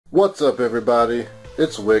What's up, everybody?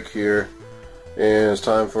 It's Wick here, and it's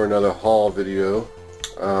time for another haul video.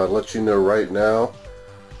 Let you know right now,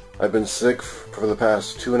 I've been sick for the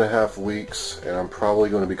past 2.5 weeks, and I'm probably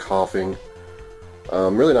going to be coughing.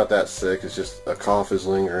 I'm really not that sick, it's just a cough is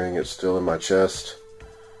lingering, it's still in my chest.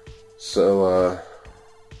 So,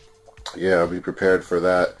 yeah, I'll be prepared for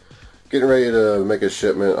that. Getting ready to make a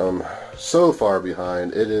shipment. I'm so far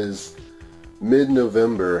behind. It is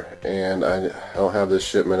mid-November and I don't have this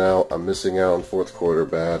shipment out. I'm missing out on fourth quarter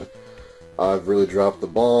bad. I've really dropped the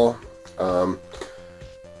ball. I'm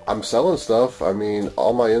selling stuff. I mean,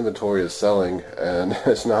 all my inventory is selling and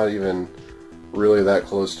it's not even really that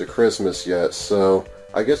close to Christmas yet, so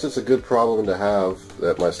I guess it's a good problem to have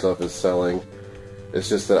that my stuff is selling. It's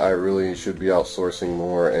just that I really should be outsourcing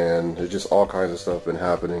more, and there's just all kinds of stuff been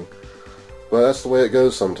happening. But that's the way it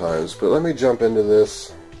goes sometimes. But let me jump into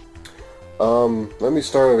this. Let me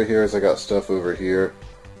start over here as I got stuff over here.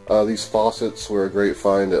 These faucets were a great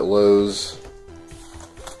find at Lowe's.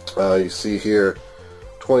 You see here,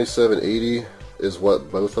 $27.80 is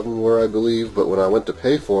what both of them were, I believe. But when I went to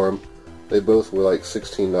pay for them, they both were like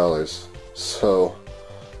 $16. So,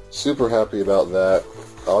 super happy about that.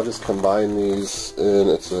 I'll just combine these, and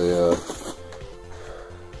it's a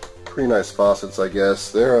pretty nice faucets, I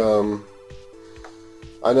guess. They're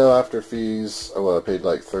I know after fees, I paid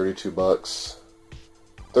like 32 bucks,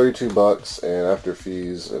 and after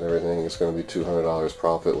fees and everything, it's going to be $200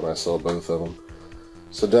 profit when I sell both of them.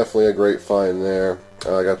 So definitely a great find there.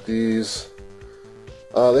 I got these.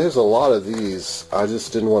 There's a lot of these. I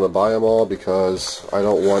just didn't want to buy them all because I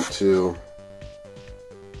don't want to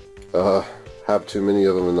have too many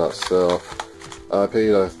of them and not sell. I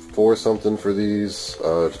paid $4 something for these.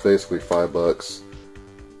 It's basically $5,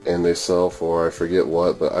 and they sell for I forget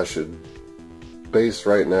what, but I should base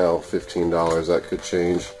right now $15. That could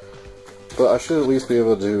change, but I should at least be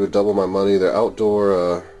able to double my money. They're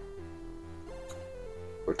outdoor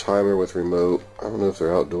or timer with remote. I don't know if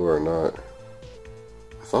they're outdoor or not.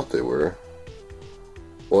 I thought they were.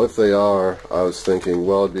 Well, if they are, I was thinking,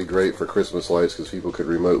 well, it'd be great for Christmas lights because people could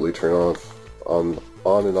remotely turn on and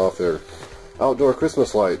off their outdoor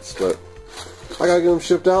Christmas lights. But I gotta get them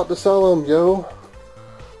shipped out to sell them, yo.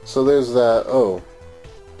 So there's that. Oh,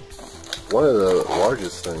 one of the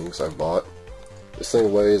largest things I bought. This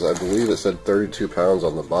thing weighs, I believe it said 32 pounds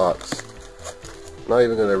on the box. I'm not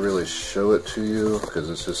even gonna really show it to you because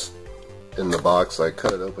it's just in the box. I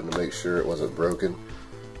cut it open to make sure it wasn't broken.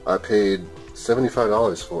 I paid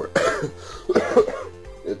 $75 for it.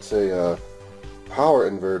 It's a power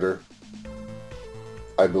inverter,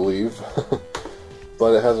 I believe,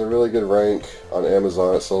 but it has a really good rank on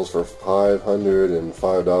Amazon. It sells for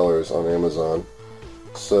 $505 on Amazon.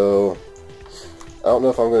 So I don't know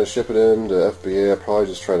if I'm going to ship it in to FBA. I'll probably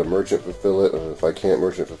just try to merchant fulfill it, and if I can't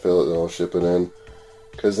merchant fulfill it, then I'll ship it in,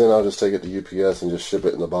 because then I'll just take it to UPS and just ship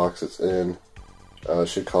it in the box it's in. It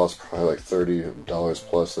should cost probably like $30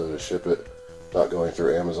 plus to ship it, not going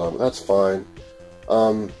through Amazon, but that's fine.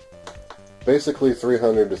 Basically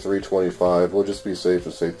 $300 to $325. We'll just be safe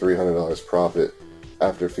and say $300 profit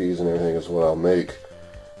after fees and everything is what I'll make.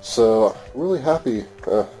 So really happy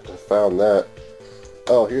to found that.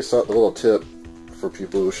 Oh, here's a little tip for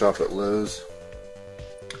people who shop at Lowe's.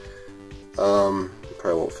 Probably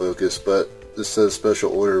won't focus, but this says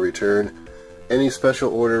special order return. Any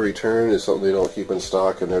special order return is something they don't keep in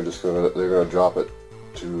stock, and they're gonna drop it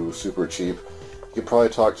to super cheap. You could probably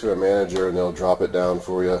talk to a manager and they'll drop it down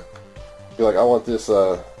for you. Be like, I want this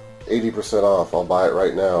 80% off. I'll buy it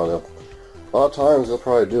right now. And a lot of times they'll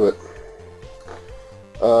probably do it.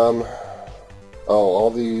 Oh, all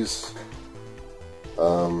these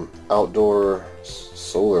outdoor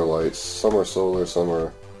solar lights. Some are solar, some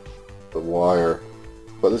are the wire.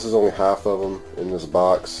 But this is only half of them in this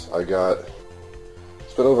box. I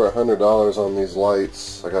spent over $100 on these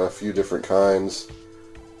lights. I got a few different kinds,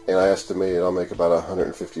 and I estimate I'll make about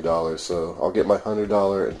 $150. So I'll get my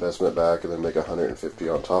 $100 investment back and then make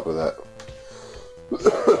 $150 on top of that.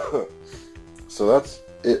 So that's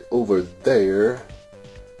it over there.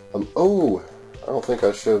 Oh, I don't think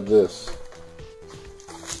I showed this.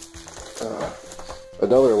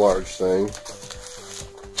 Another large thing.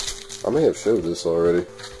 I may have showed this already.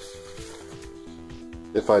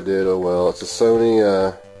 If I did, oh well. It's a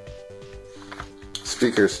Sony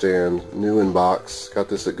speaker stand, new in box. Got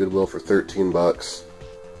this at Goodwill for 13 bucks.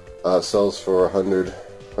 Sells for 100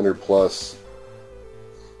 plus.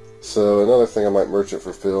 So another thing, I might merchant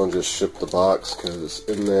fulfill and just ship the box because it's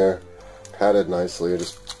in there, padded nicely. I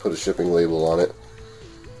just put a shipping label on it.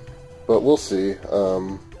 But we'll see.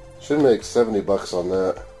 Should make 70 bucks on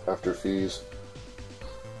that after fees.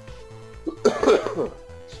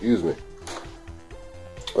 Excuse me.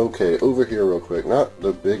 Okay, over here real quick. Not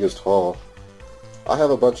the biggest haul. I have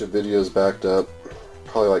a bunch of videos backed up.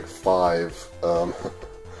 Probably like 5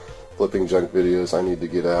 flipping junk videos I need to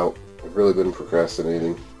get out. I've really been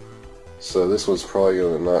procrastinating. So this one's probably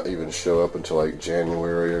going to not even show up until like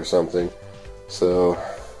January or something. So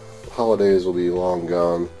holidays will be long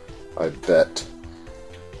gone, I bet.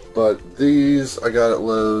 But these I got at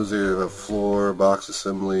Lowe's. They're a floor box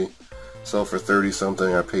assembly. Sell for 30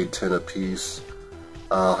 something. I paid 10 a piece.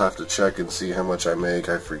 I'll have to check and see how much I make.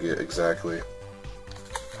 I forget exactly.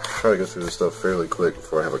 Try to go through this stuff fairly quick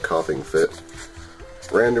before I have a coughing fit.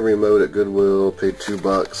 Random remote at Goodwill. Paid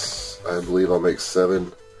 $2. I believe I'll make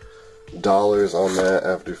 $7 on that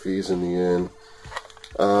after fees in the end.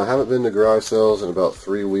 Haven't been to garage sales in about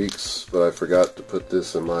 3 weeks, but I forgot to put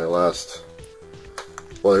this in my last.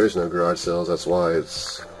 Well, there is no garage sales. That's why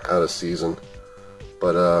it's out of season.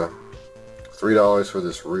 But $3 for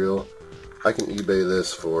this reel. I can eBay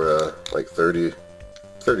this for like 30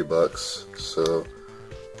 bucks. So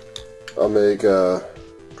I'll make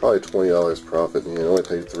probably $20 profit in the end. I only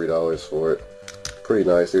paid $3 for it. Pretty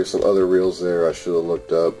nice. There's some other reels there I should have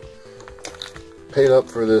looked up. Paid up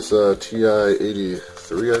for this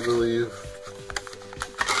TI-83, I believe.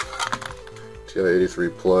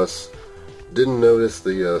 TI-83 Plus. Didn't notice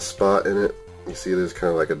the spot in it. You see there's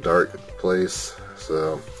kind of like a dark place.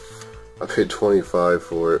 So I paid $25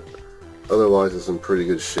 for it. Otherwise it's in pretty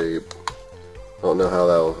good shape. I don't know how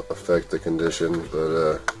that'll affect the condition,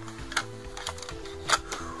 but I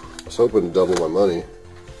was hoping to double my money.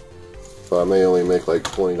 But I may only make like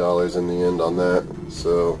 $20 in the end on that.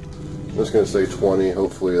 So I'm just going to say 20.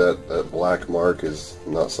 Hopefully that black mark is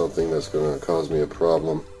not something that's going to cause me a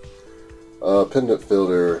problem. Pendant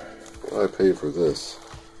filter. What did I pay for this?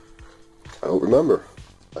 I don't remember.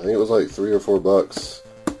 I think it was like $3 or $4.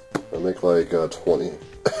 I make like 20.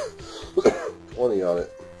 20 on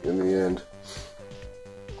it in the end.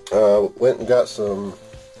 Went and got some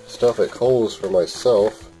stuff at Kohl's for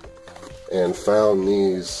myself and found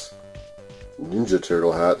these Ninja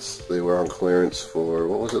Turtle hats. They were on clearance for,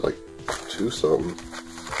 what was it, like $2 something.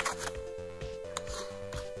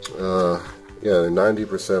 Yeah, they're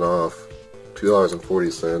 90% off,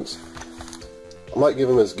 $2.40. I might give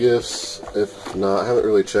them as gifts. If not, I haven't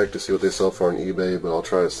really checked to see what they sell for on eBay, but I'll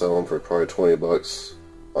try to sell them for probably 20 bucks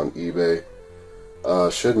on eBay.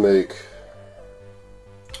 Should make,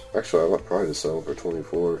 actually I might probably just sell them for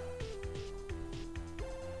 24.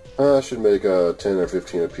 I should make 10 or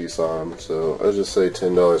 15 a piece on them, so I'll just say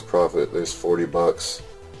 $10 profit. There's 40 bucks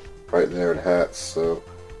right there in hats, so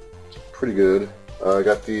pretty good. I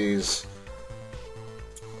got these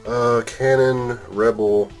Canon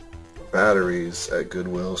Rebel batteries at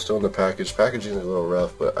Goodwill, still in the package. Packaging is a little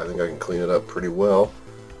rough, but I think I can clean it up pretty well.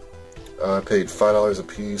 I paid $5 a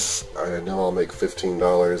piece. I know I'll make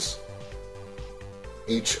 $15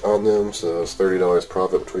 each on them, so it's $30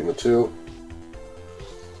 profit between the two.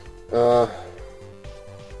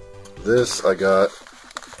 This I got,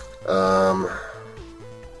 I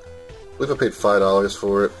believe I paid $5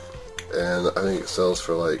 for it, and I think it sells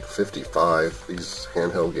for like $55. These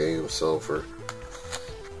handheld games sell for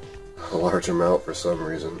a large amount for some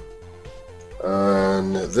reason.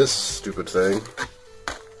 And this stupid thing,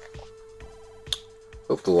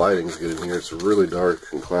 hope the lighting's good in here. It's really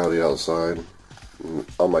dark and cloudy outside.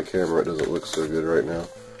 On my camera it doesn't look so good right now.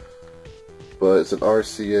 But it's an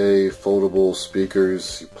RCA foldable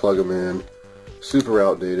speakers. You plug them in. Super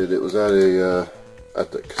outdated. It was at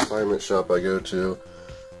the consignment shop I go to.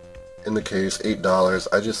 In the case, $8.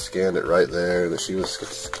 I just scanned it right there, and she was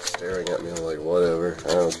staring at me. I'm like, whatever,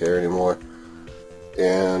 I don't care anymore.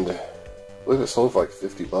 And I believe it sold for like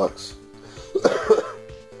 50 bucks.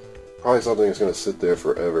 Probably something that's gonna sit there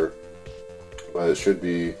forever. But it should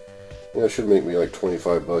be, you know, it should make me like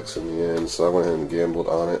 25 bucks in the end. So I went ahead and gambled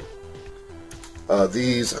on it.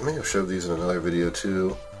 These, I may have showed these in another video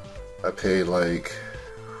too. I paid like,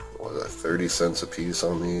 what was that, 30 cents a piece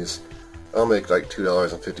on these. I'll make like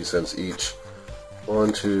 $2.50 each.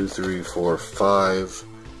 1, 2, 3, 4, 5,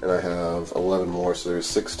 and I have 11 more, so there's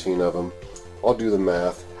 16 of them. I'll do the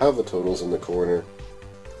math, have the totals in the corner.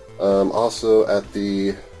 Also at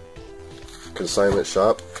the consignment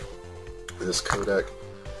shop, this Kodak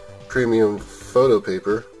premium photo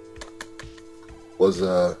paper was,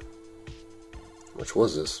 which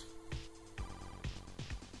was this?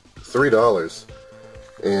 $3,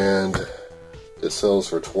 and it sells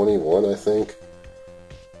for 21, I think.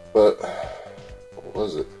 But what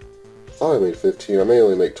was it? I thought I made 15. I may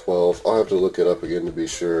only make 12. I'll have to look it up again to be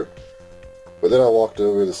sure. But then I walked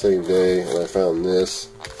over the same day and I found this.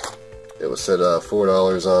 It was said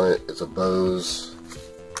 $4 on it. It's a Bose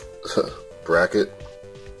bracket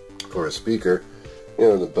for a speaker. You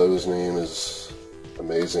know, the Bose name is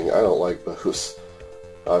amazing. I don't like Bose.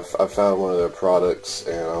 I found one of their products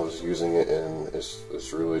and I was using it, and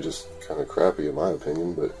it's really just kind of crappy in my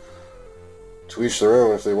opinion, but to each their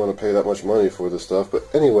own if they want to pay that much money for this stuff. But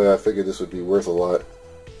anyway, I figured this would be worth a lot.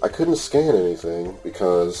 I couldn't scan anything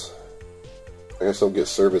because I guess I'll get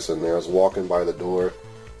service in there. I was walking by the door,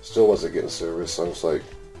 still wasn't getting service, so I was like,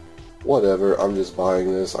 whatever, I'm just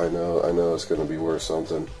buying this. I know it's going to be worth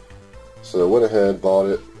something. So I went ahead, bought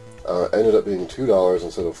it. Ended up being $2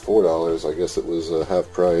 instead of $4. I guess it was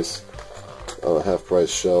half price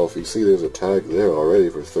shelf. You see there's a tag there already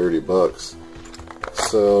for 30 bucks.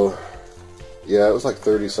 So yeah, it was like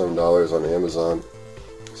 30 some dollars on Amazon.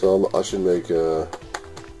 So I should make I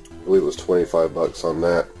believe it was 25 bucks on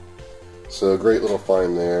that. So great little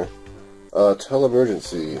find there.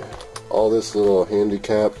 Telemergency, all this little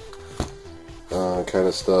handicap kind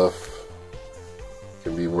of stuff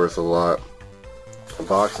can be worth a lot. The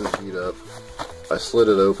box is beat up. I slid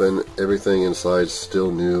it open. Everything inside's still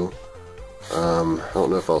new. I don't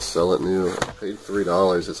know if I'll sell it new. I paid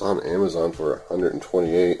 $3. It's on Amazon for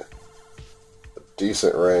 $128. A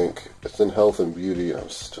decent rank. It's in health and beauty. I'm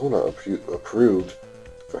still not approved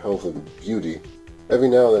for health and beauty. Every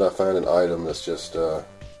now and then I find an item that's just, oh,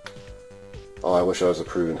 I wish I was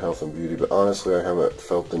approved in health and beauty, but honestly I haven't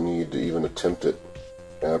felt the need to even attempt it.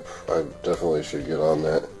 And I definitely should get on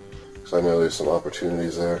that, because I know there's some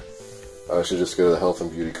opportunities there. I should just go to the health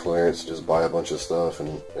and beauty clearance, just buy a bunch of stuff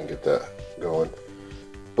and get that going.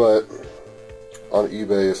 But on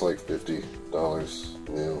eBay it's like $50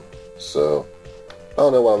 new, so I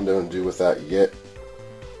don't know what I'm going to do with that yet.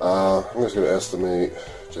 I'm just going to estimate,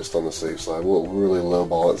 just on the safe side, we'll really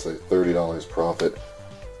lowball it and say $30 profit.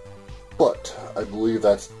 But I believe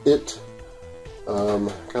that's it.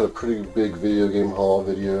 Got a pretty big video game haul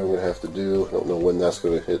video I'm going to have to do. I don't know when that's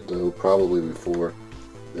going to hit though, probably before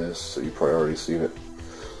this, so you've probably already seen it.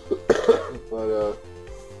 But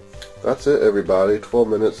that's it everybody, 12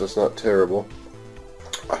 minutes, that's not terrible.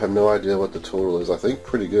 I have no idea what the total is. I think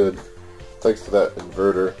pretty good, thanks to that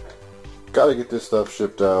inverter. Gotta get this stuff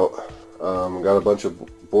shipped out. Got a bunch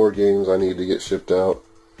of board games I need to get shipped out.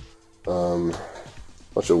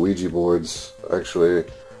 Bunch of Ouija boards. Actually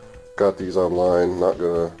got these online, not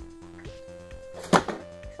gonna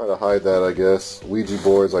try to hide that, I guess. Ouija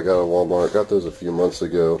boards I got at Walmart, got those a few months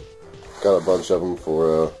ago. Got a bunch of them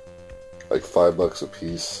for like $5 a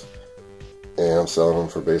piece, and I'm selling them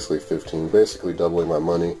for basically 15, basically doubling my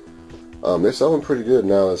money. They're selling pretty good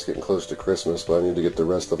now. It's getting close to Christmas, but I need to get the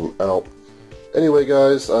rest of them out. Anyway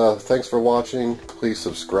guys, thanks for watching. Please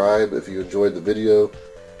subscribe if you enjoyed the video. You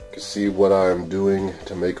can see what I'm doing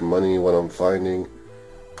to make money, what I'm finding.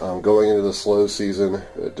 Going into the slow season,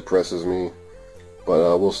 it depresses me,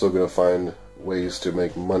 but we're still going to find ways to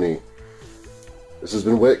make money. This has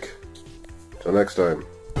been Wick. Till next time.